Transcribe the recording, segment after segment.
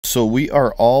So we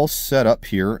are all set up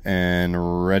here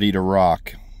and ready to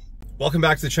rock. Welcome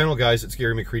back to the channel, guys. It's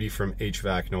Gary McCreadie from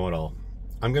HVAC Know It All.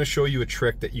 I'm going to show you a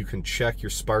trick that you can check your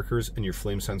sparkers and your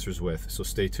flame sensors with, so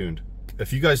stay tuned.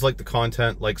 If you guys like the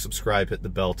content, like, subscribe, hit the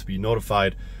bell to be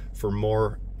notified for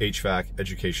more HVAC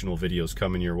educational videos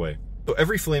coming your way. So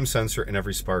every flame sensor and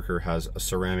every sparker has a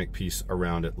ceramic piece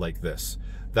around it like this.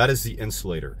 That is the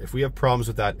insulator. If we have problems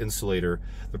with that insulator,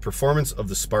 the performance of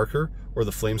the sparker or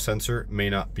the flame sensor may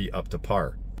not be up to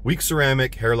par. Weak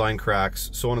ceramic, hairline cracks,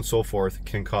 so on and so forth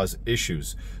can cause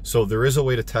issues. So there is a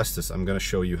way to test this. I'm going to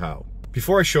show you how.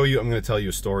 Before I show you, I'm going to tell you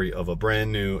a story of a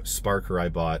brand new sparker I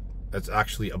bought. That's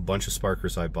actually a bunch of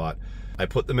sparkers I bought. I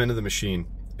put them into the machine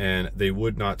and they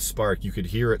would not spark. You could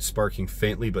hear it sparking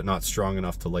faintly, but not strong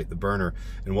enough to light the burner.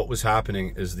 And what was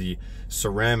happening is the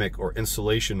ceramic or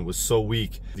insulation was so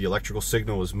weak, the electrical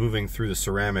signal was moving through the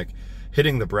ceramic,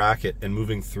 hitting the bracket and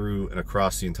moving through and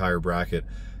across the entire bracket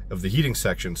of the heating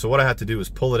section. So what I had to do is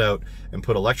pull it out and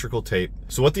put electrical tape.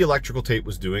 So what the electrical tape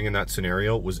was doing in that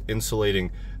scenario was insulating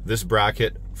this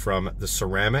bracket from the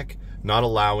ceramic, not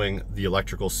allowing the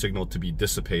electrical signal to be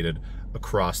dissipated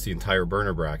across the entire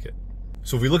burner bracket.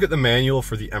 So if we look at the manual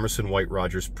for the Emerson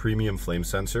White-Rodgers premium flame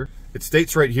sensor, it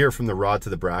states right here from the rod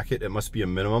to the bracket, it must be a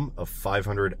minimum of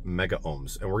 500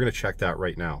 megaohms. And we're going to check that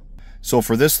right now. So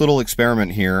for this little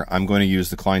experiment here, I'm going to use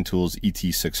the Klein Tools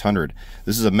ET600.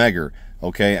 This is a Megger,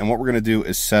 okay? And what we're going to do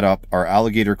is set up our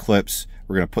alligator clips.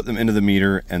 We're going to put them into the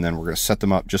meter and then we're going to set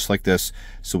them up just like this.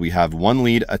 So we have one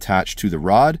lead attached to the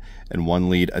rod and one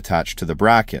lead attached to the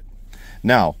bracket.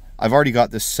 Now, I've already got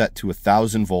this set to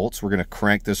 1,000 volts. We're going to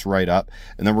crank this right up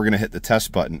and then we're going to hit the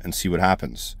test button and see what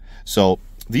happens. So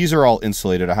these are all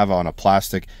insulated. I have on a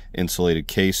plastic insulated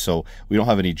case, so we don't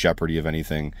have any jeopardy of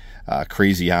anything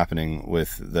crazy happening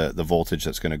with the voltage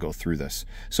that's going to go through this.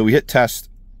 So we hit test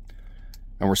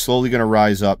and we're slowly going to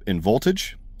rise up in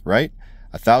voltage, right?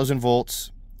 1,000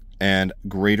 volts and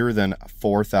greater than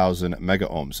 4,000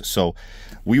 megaohms. So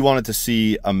we wanted to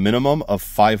see a minimum of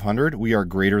 500. We are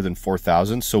greater than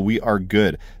 4,000, so we are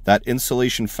good. That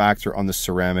insulation factor on the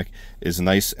ceramic is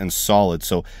nice and solid.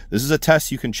 So this is a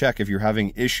test you can check if you're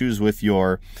having issues with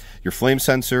your flame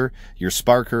sensor, your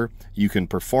sparker. You can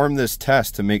perform this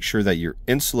test to make sure that your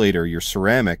insulator, your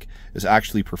ceramic, is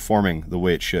actually performing the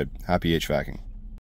way it should. Happy HVACing.